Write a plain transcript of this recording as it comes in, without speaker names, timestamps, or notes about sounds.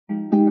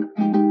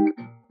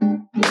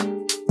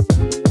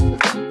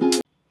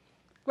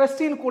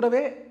Question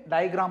கூடவே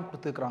diagram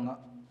கொடுத்துருக்குறாங்க.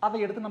 அதை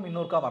எடுத்து நம்ம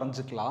இன்னொருக்கா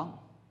வரைஞ்சிக்கலாம்.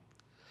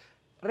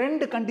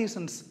 ரெண்டு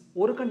கண்டிஷன்ஸ்.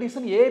 ஒரு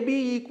condition AB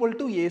equal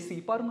to AC,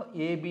 பாருங்க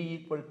ஏபி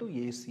ஈக்குவல் டு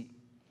ஏசி.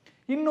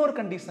 இன்னொரு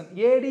condition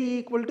AD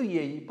equal to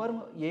AE,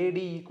 பாருங்க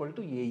ஏடி ஈக்குவல்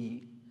டு ஏஇ.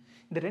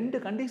 இந்த ரெண்டு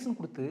கண்டிஷன்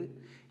கொடுத்து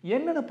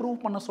என்னென்ன ப்ரூவ்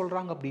பண்ண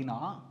சொல்றாங்க அப்படின்னா,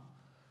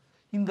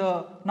 இந்த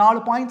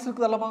 4 பாயிண்ட்ஸ்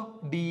இருக்குது அல்லவா,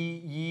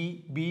 டிஇ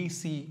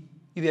பிசி,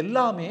 இது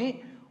எல்லாமே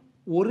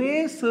ஒரே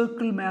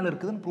சர்க்கிள் மேல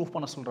இருக்குதுன்னு ப்ரூவ்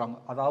பண்ண சொல்றாங்க.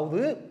 அதாவது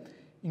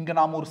இங்க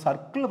நாம ஒரு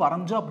சர்க்கிள்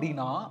வரைஞ்சோம்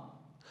அப்படின்னா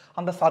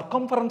அந்த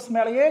சர்க்கம்ஃபரன்ஸ்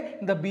மேலேயே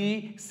இந்த பி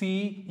சி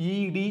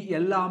இடி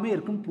எல்லாமே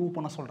இருக்குன்னு ப்ரூவ்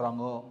பண்ண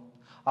சொல்றாங்க.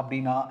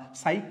 அப்படின்னா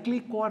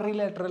சைக்ளிக்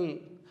குவாட்ரிலேட்டரல்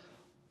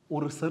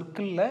ஒரு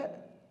சர்க்கிளில்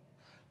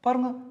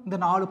பாருங்க இந்த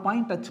 4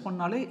 பாயிண்ட் டச்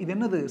பண்ணாலே இது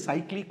என்னது,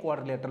 சைக்ளிக்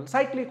குவாட்ரிலேட்டரல்.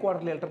 சைக்ளிக்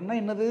குவாட்ரிலேட்டர்னா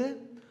என்னது,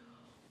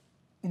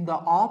 இந்த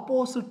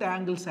ஆப்போசிட்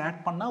ஆங்கிள்ஸ்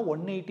ஆட் பண்ணா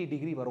 180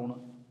 டிகிரி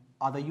வரணும்,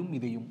 அதையும்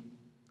இதையும்.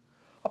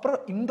 அப்புறம்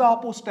இந்த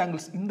ஆப்போசிட்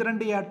ஆங்கிள்ஸ் இந்த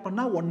ரெண்டையும் ஆட்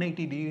பண்ணா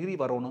 180 டிகிரி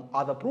வரணும்.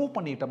 அதை ப்ரூவ்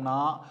பண்ணிட்டோம்னா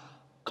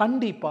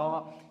கண்டிப்பா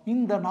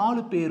இந்த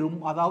 4 பேரும்,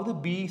 அதாவது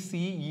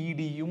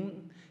பிசிஇடியும்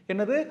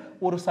என்னது,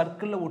 ஒரு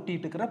சர்க்கிளில்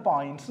ஒட்டிட்டு இருக்கிற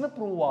பாயிண்ட்ஸ்னு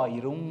ப்ரூவ்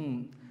ஆயிரும்.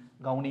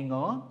 கவனிங்க,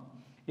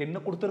 என்ன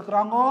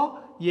கொடுத்துருக்குறாங்க,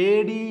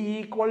 ஏடி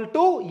ஈக்குவல்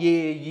டு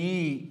ஏஇ,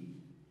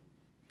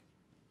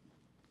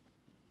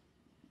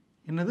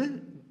 என்னது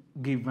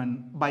given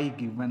by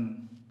given.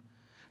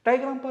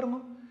 டயக்ராம் பாருங்க,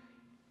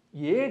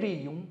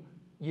 ஏடியும்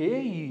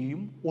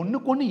ஏஇயும்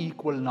ஒண்ணுக்கு ஒன்று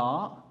ஈக்குவல்னா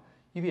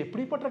இது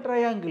எப்படிப்பட்ட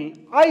ட்ரையாங்கிள்,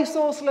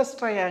 ஐசோஸ்லஸ்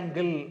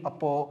ட்ரையாங்கிள்.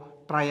 அப்போ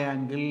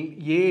triangle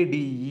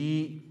ADE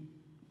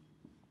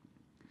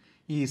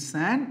is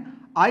an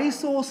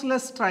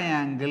isosceles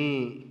triangle.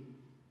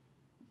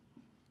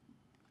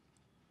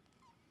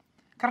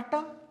 கரெக்டா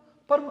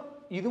பாருங்க,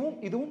 இதுவும்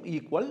இதுவும்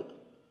ஈக்குவல்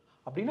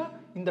அப்படின்னா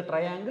இந்த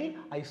triangle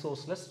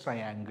isosceles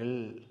triangle.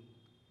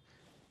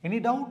 Any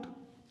doubt?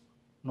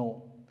 No.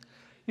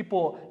 இப்போ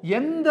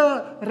எந்த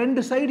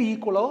ரெண்டு சைடு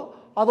ஈக்குவலோ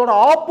அதோட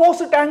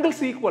ஆப்போசிட்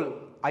ஆங்கிள்ஸ் ஈக்குவல்.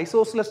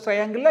 ஐசோஸ்லஸ்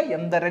ட்ரையாங்கிள்ல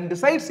எந்த ரெண்டு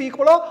சைட்ஸ்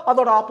ஈக்குவலோ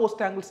அதோட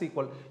ஆப்போசிட் ஆங்கிள்ஸ்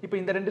ஈக்குவல். இப்போ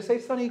இந்த ரெண்டு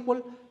சைட்ஸ் தான்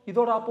ஈக்குவல்,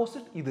 இதோட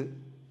ஆப்போசிட் இது.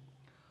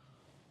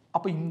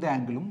 அப்போ இந்த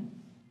ஆங்கிளும்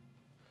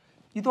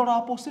இதோட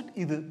ஆப்போசிட்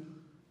இது,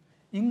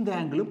 இந்த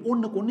ஆங்கிளும்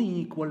ஒண்ணுக்கு ஒன்று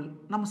ஈக்குவல்.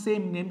 நம்ம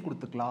சேம் நேம்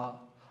கொடுத்துக்கலாம்.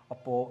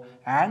 அப்போ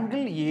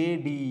ஆங்கிள்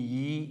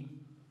ஏடிஇ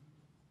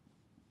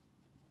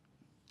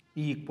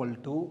ஈக்குவல்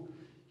டு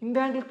இந்த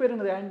ஆங்கிள் பேர்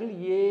என்னது, ஆங்கிள்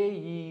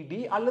ஏஇடி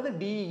அல்லது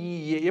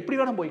டிஇஏ, எப்படி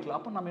வேணா போய்க்கலாம்.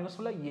 அப்போ நம்ம என்ன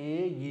சொல்ல,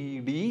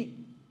 ஏஇடி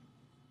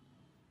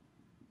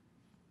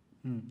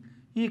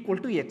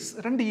ஈக்குவல் டு எக்ஸ்.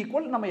 ரெண்டு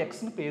ஈக்குவல், நம்ம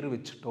எக்ஸ்னு பேர்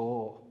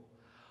வச்சுட்டோம்.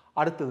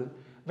 அடுத்தது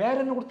வேற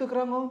என்ன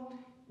கொடுத்துக்கிறாங்க,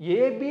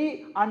 ஏபி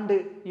அண்ட்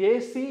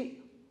ஏசி,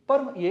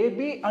 பாருங்க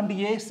AB and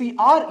AC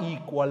or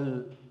equal.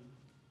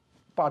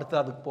 இப்போ அடுத்து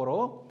அதுக்கு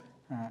போறோம்.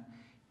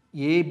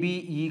 ஏபி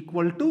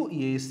ஈக்குவல் டு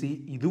ஏசி,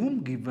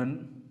 இதுவும் கிவன்.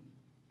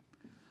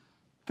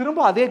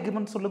 திரும்ப அதே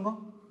கிவன் சொல்லுங்க,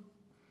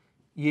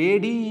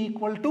 ஏடி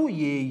ஈக்குவல் டு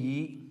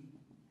ஏஇ.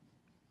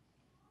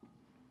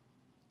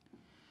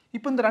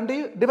 இப்போ இந்த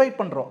ரெண்டையும் டிவைட்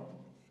பண்றோம்.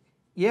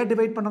 ஏ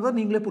டிவைட் பண்ணதை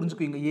நீங்களே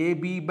புரிஞ்சுக்குவீங்க.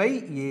 AB by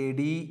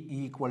AD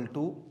equal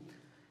to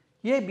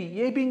AB.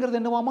 ஏபிங்கிறது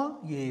என்னவாமா,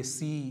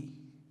 AC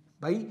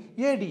by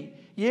AD.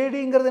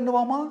 ஏடிங்கிறது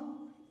என்னவாமா,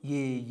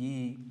 AE.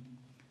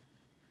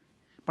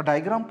 இப்போ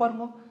டயக்ராம்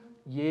பாருங்க,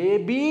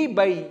 AB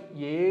by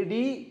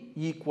AD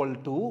equal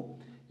to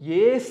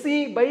AC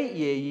by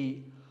AE.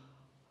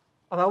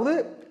 அதாவது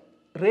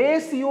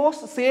ரேசியோஸ்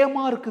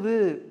சேமா இருக்குது.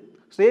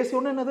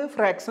 ரேசியோன்னு என்னது,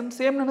 ஃப்ராக்ஷன்.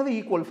 சேம் என்னது,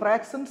 ஈக்குவல்.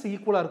 ஃப்ராக்ஷன்ஸ்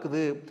ஈக்குவலா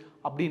இருக்குது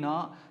அப்படின்னா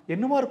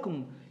என்னவா இருக்கும்,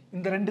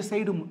 இந்த ரெண்டு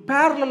சைடும்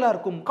பேரலலா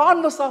இருக்கும்.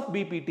 Converse of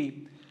PPT.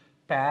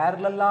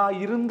 பேரலலா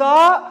இருந்தா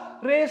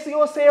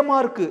ரேசியோ சேமா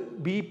இருக்கு,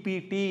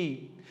 பிபிடி.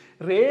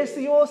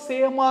 ரேசியோ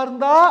சேமா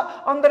இருந்தா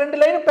அந்த ரெண்டு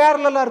லைன்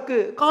பேரலலா இருக்கு,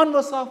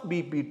 converse of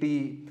PPT.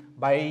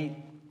 By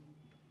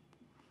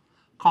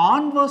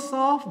converse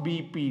of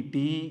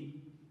PPT,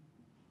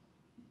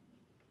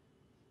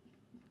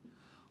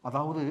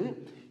 அதாவது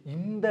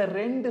இந்த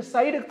ரெண்டு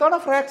சைடுக்கு தான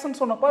ஃபிராக்ஷன்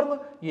சொன்ன. பாருங்க,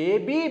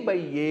 AB by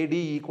AD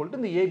equal to,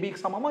 இந்த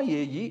ஏபிக்கு சமமா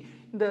ஏஇ,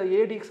 இந்த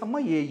ஏடிக்கு சமமா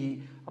ஏஇ.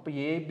 அப்ப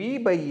AB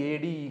by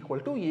AD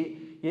equal to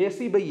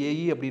AC by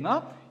AE அப்படின்னா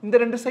இந்த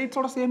ரெண்டு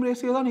சைட்ஸோட சேம்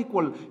ரேஷியோ தான்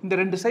ஈக்குவல். இந்த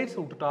ரெண்டு சைட்ஸ்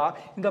விட்டுட்டா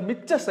இந்த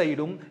மிச்ச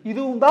சைடும்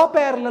இதுவும் தான்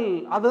பேரலல்.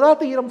 அதுதான்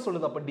தியரம்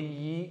சொல்லுது. அப்ப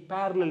டிஇ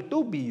பேரலல்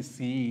டு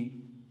பிசி.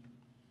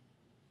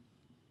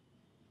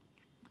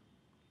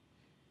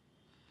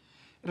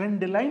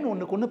 ரெண்டு லைன்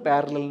ஒண்ணுக்கு ஒன்று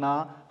பேரலல்னா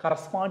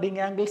கரஸ்பாண்டிங்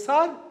ஆங்கிள்ஸ்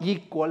ஆர்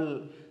ஈக்குவல்.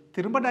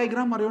 திரும்ப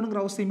டயக்ராம்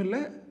வரையணுங்கிற அவசியம் இல்லை,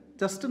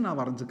 ஜஸ்ட் நான்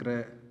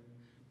வரைஞ்சுக்கிறேன்.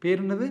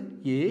 பேர் என்னது,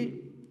 ஏ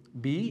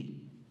பி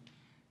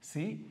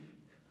சி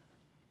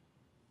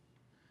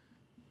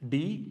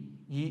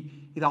டிஇ.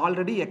 இது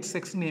ஆல்ரெடி எக்ஸ்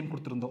எக்ஸ் நேம்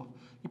கொடுத்துருந்தோம்.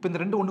 இப்போ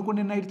இந்த ரெண்டு ஒண்ணுக்கு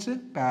ஒன்று என்ன ஆயிடுச்சு,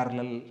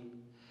 பேரலல்.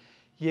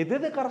 எது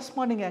எது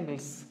கரஸ்பாண்டிங்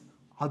ஆங்கிள்ஸ்,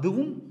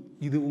 அதுவும்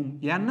இதுவும்.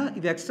 ஏன்னா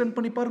இது எக்ஸ்டெண்ட்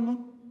பண்ணி பாருங்க,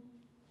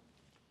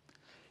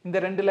 இந்த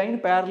ரெண்டு லைன்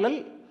பேரலல்,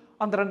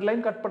 அந்த ரெண்டு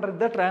லைன் கட் பண்றது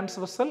தான்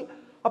டிரான்ஸ்வர்சல்.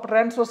 அப்போ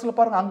டிரான்ஸ்வர்ஸில்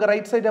பாருங்க அங்கே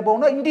ரைட் சைடு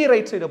அபோவ்னா இங்கே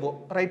right side above,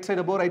 right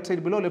side above, right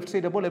side below, left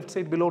side above, left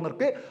side பிலோன்னு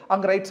இருக்கு.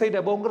 அங்கே ரைட் சைடு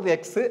அபோவ்ங்கிறது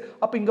எக்ஸ்.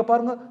 அப்போ இங்கே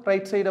பாருங்க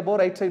right side above,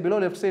 right side below,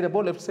 left side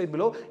above, left side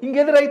below. இங்கே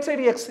எது right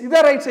side X,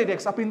 இதான் right side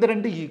X. அப்போ இந்த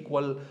ரெண்டு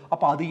ஈக்குவல்.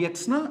 அப்போ அது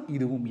எக்ஸ்னா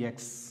இதுவும்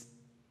எக்ஸ்.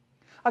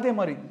 அதே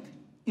மாதிரி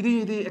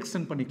இது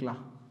எக்ஸ்டெண்ட்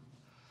பண்ணிக்கலாம்.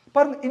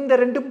 பாருங்க இந்த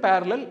ரெண்டும்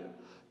parallel.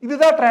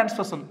 இதுதான்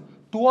transversal.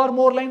 2 or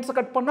more lines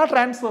cut பண்ணா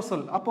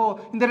டிரான்ஸ்வர்சல். அப்போ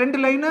இந்த ரெண்டு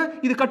லைனை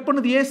இது கட்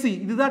பண்ணது ஏசி,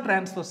 இதுதான்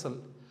டிரான்ஸ்வர்சல்.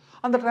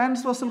 அந்த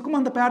டிரான்ஸ்வர்சலுக்கும்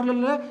அந்த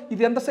parallel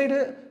இது எந்த சைடு,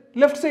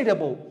 லெஃப்ட் சைடு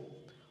அபோவ்.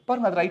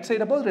 பாருங்க அது right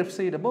side above, left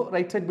side above,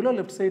 right side below,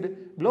 left side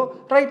below,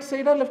 right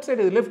சைடா left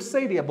side, left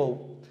side above.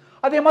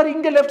 அதே மாதிரி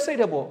இங்க லெஃப்ட்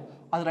சைடு அபோவ்,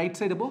 அது ரைட்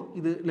சைடு அபோவ்,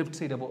 இது left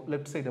side above,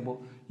 left side above.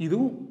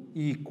 இதுவும்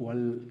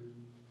equal.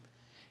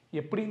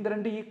 எப்படி இந்த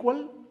ரெண்டு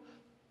equal?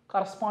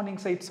 corresponding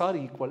sides are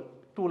equal.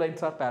 Two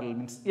lines are parallel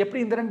means. எப்படி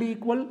இந்த ரெண்டு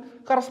equal?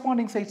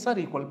 corresponding sides are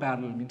equal.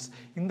 Parallel means.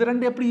 இந்த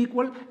ரெண்டு எப்படி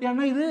equal?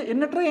 ஏன்னா இது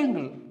என்ன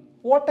triangle?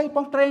 What type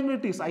of triangle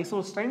it is?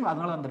 Isosceles triangle.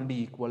 அதனால அந்த ரெண்டு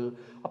equal.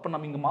 அப்போ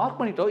நம்ம இங்க மார்க்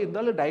பண்ணிட்டோம்.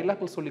 இருந்தாலும்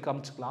diagonal சொல்லி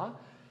காமிச்சுக்கலாம்.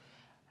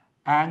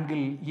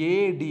 Angle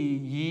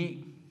ADE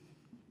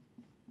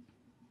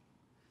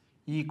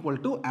equal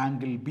to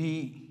angle B.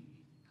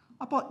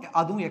 அப்போ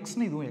அதுவும் x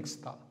னு இதுவும் x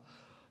தான்.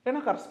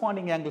 ஏன்னா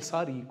corresponding angles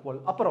are equal.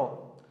 அப்புறம்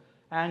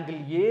angle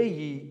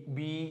AED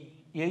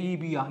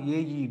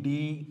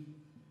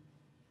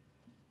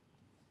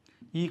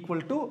equal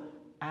to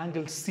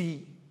angle C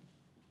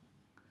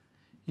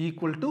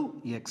equal to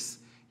x.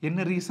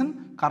 என்ன reason?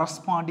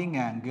 corresponding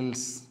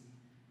angles.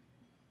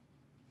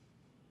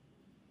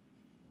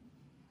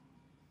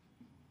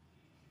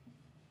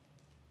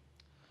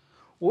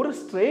 ஒரு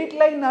straight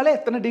line நால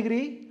எத்தனை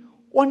டிகிரி?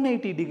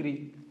 180 டிகிரி.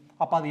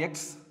 அப்ப அது x,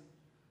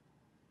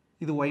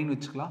 இது y னு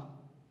வெச்சுக்கலாம்.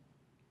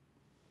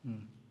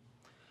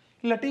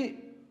 இல்லாட்டி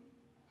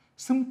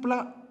சிம்பிளா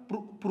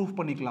ப்ரூஃப்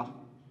பண்ணிக்கலாம்.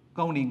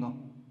 கவுனிங்க.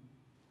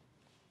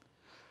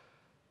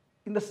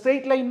 இந்த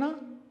ஸ்ட்ரெயிட் லைன்னா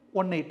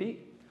 180.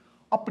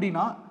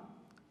 அப்படின்னா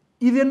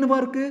இது என்னவா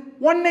இருக்கு?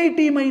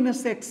 180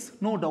 மைனஸ் எக்ஸ்.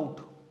 No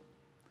doubt.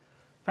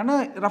 ஏன்னா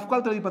ரஃப்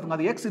கால் எழுதி பார்த்துங்க.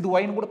 அது எக்ஸ், இது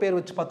ஒய்னு கூட பேர்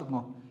வச்சு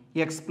பார்த்துக்கோங்க.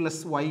 X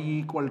plus Y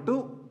equal to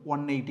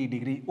 180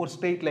 degree. ஒரு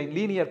ஸ்ட்ரெயிட் லைன்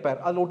லீனியர்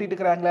பேர். அதில் ஒட்டிட்டு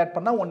இருக்கிற ஆங்கிள் ஆட்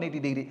பண்ணால் 180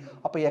 டிகிரி.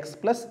 அப்போ எக்ஸ்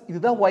பிளஸ்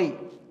இதுதான் ஒய்,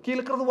 கீழே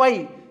இருக்கிறது ஒய்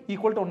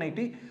ஈக்குவல் டு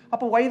 180.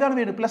 அப்போ ஒய் தான்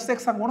வேணும். பிளஸ்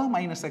எக்ஸ் அங்கே போனால்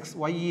minus X.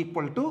 Y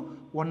equal to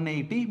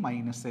 180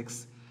 minus X.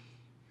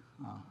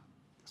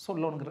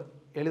 சொல்லணுங்கிற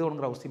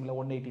எழுதணுங்கிற அவசியம் இல்லை.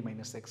 180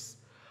 மைனஸ் எக்ஸ்.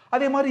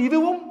 அதே மாதிரி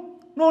இதுவும்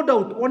நோ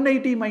டவுட்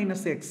 180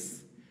 மைனஸ் எக்ஸ்.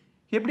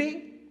 எப்படி?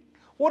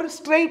 ஒரு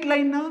ஸ்ட்ரெயிட்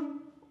லைன்னா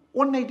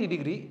 180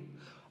 டிகிரி.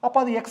 அப்போ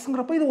அது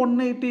எக்ஸுங்கிறப்ப இது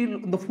 180.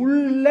 இந்த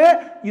ஃபுல்லாக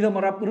இதை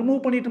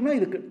ரிமூவ் பண்ணிட்டோம்னா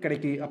இது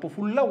கிடைக்கும். அப்போ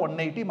ஃபுல்லாக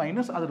 180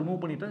 மைனஸ் அது ரிமூவ்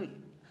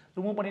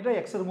பண்ணிட்டா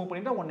எக்ஸ் ரிமூவ்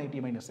பண்ணிட்டா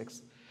 180 மைனஸ் எக்ஸ்.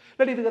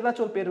 இல்லாட்டி இதுக்கு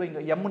ஏதாச்சும் ஒரு பேர் வைங்க.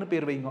 எம்னு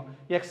பேர் வைங்க.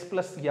 X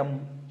plus M.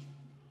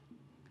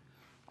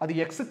 அது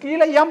எக்ஸ்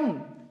கீழே M.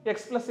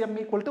 X plus M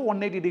equal to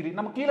 180 degree.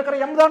 நம்ம கீழே இருக்கிற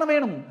எம் தானே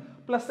வேணும்.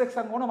 பிளஸ் எக்ஸ்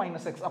அங்கே போனால்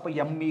மைனஸ் எக்ஸ். அப்போ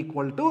M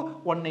equal to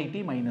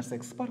 180 minus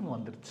X. பாருங்க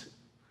வந்துருச்சு.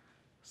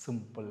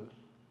 சிம்பிள்.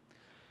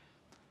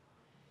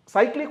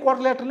 சைக்ளிக்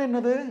குவாட்ரிலேட்டர்ல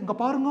என்னது? இங்க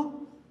பாருங்க.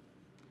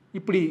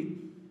 இப்படி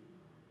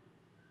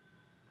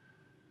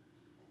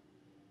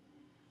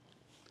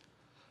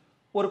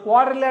ஒரு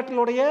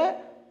குவாட்ரிலேட்டருடைய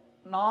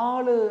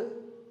 4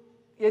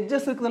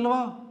 எட்ஜஸ் இருக்குது அல்லவா,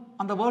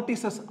 அந்த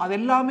வெர்டிசஸ் அது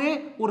எல்லாமே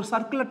ஒரு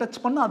சர்க்கிளை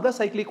டச் பண்ண அதுதான்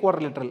சைக்ளிக்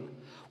குவாட்ரிலேட்டரல்.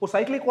 ஒரு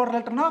சைக்ளிக்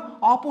குவாட்ரிலேட்டர்னா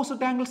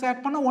ஆப்போசிட் ஆங்கிள்ஸ்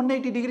ஆட் பண்ணா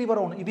 180 டிகிரி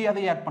வரும். இதே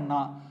அதை ஆட்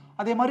பண்ணா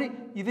அதே மாதிரி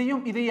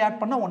இதையும் ஆட்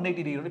பண்ணா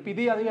 180 டிகிரி.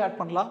 இப்போ அதையும் ஆட்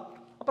பண்ணலாம்.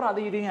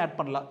 அப்புறம் இதையும் ஆட்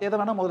பண்ணலாம். எதை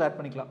வேணா முதல்ல ஆட்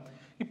பண்ணிக்கலாம்.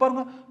 இப்போ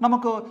பாருங்க,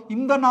 நமக்கு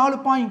இந்த 4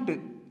 பாயிண்ட்,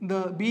 இந்த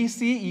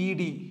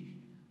BCED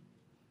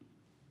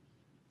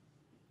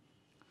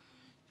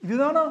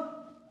இதுதான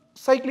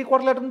சைக்ளிக்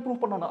குவாட்ரிலேட்டர்னு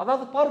ப்ரூவ் பண்ணணும்.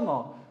 அதாவது பாருங்க,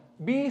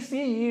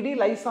 BCED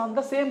lies on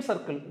the same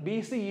circle.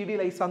 BCED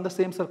lies on the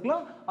same circle.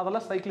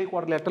 அதெல்லாம் சைக்ளிக்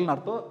குவாட்ரிலேட்டர்னு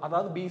அர்த்தம்.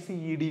 அதாவது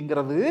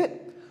BCEDங்கிறது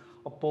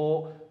அப்போ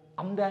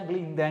அந்த ஆங்கிள்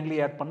இந்த ஆங்கிள்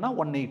ஆட் பண்ணா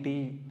 180,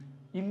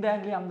 இந்த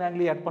ஆங்கிள் அந்த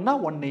ஆங்கிள் ஆட் பண்ணா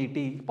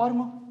 180.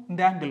 பாருங்க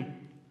இந்த ஆங்கிள்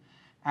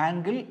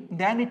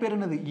இந்த ஆங்கிள் பேர்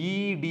என்னது?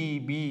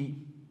 EDB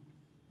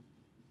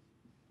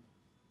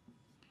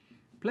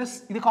பிளஸ்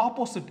இதுக்கு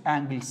opposite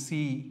angle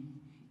C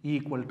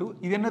equal to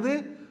இது என்னது?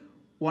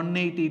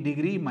 180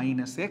 டிகிரி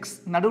மைனஸ் எக்ஸ்.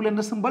 நடுவில்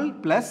என்ன சிம்பிள்?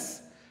 Plus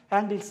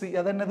angle C.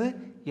 அது என்னது?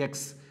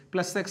 X.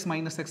 Plus X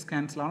minus X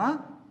cancel ஆனால்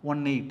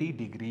 180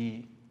 டிகிரி.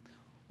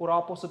 ஒரு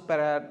ஆப்போசிட்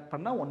பேர் ஆட்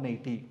பண்ணால்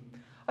 180.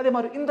 அதே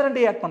மாதிரி இந்த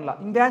ரெண்டையும் ஆட் பண்ணலாம்.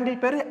 இந்த ஆங்கிள்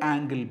பேர்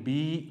ஆங்கிள் B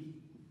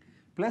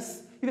பிளஸ்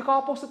இதுக்கு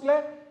ஆப்போசிட்ல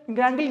இந்த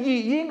ஆங்கிள்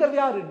ஈங்கிறது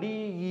யாரு?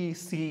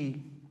 DEC.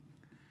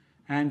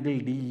 Angle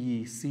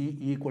DEC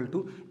equal to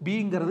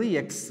பிங்கிறது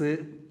எக்ஸ்,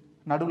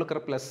 நடுவில்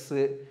இருக்கிற பிளஸ்.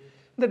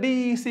 இந்த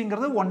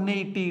DECங்கிறது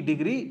 180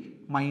 டிகிரி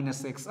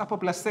மைனஸ் எக்ஸ். அப்போ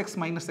plus X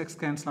minus X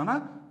cancel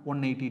ஆனால்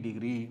 180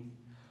 டிகிரி.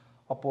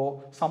 அப்போ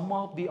some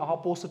of the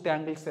opposite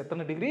angles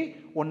எத்தனை degree?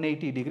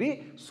 180 degree.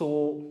 So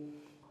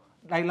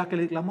dialogue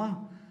எழுதிக்கலாமா?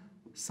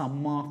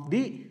 Some of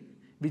the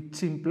which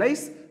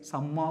implies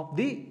some of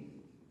the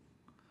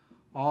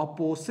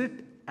opposite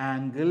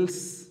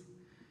angles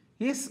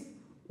is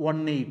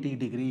 180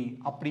 degree.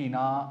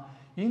 அப்படின்னா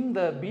இந்த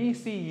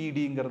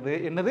பிசிஇடிங்கிறது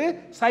என்னது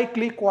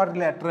cyclic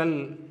quadrilateral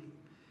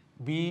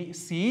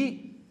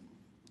பிசிஇடி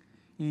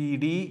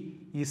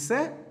is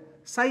a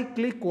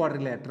cyclic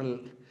quadrilateral.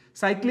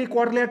 cyclic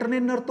quadrilateral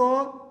என்ன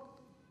அர்த்தம்?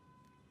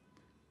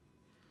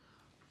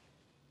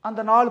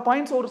 அந்த 4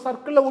 points ஒரு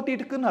சர்க்கிள்ல ஒட்டிட்டு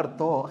இருக்குன்னு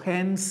அர்த்தம்.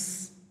 hence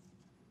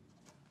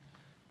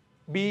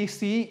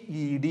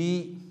BCED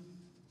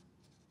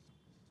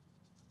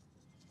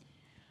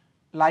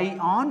lie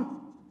on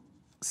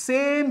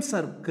same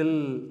circle.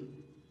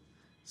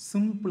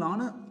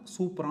 சிம்பிளான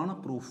சூப்பரான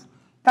proof.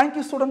 Thank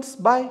you students.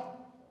 Bye.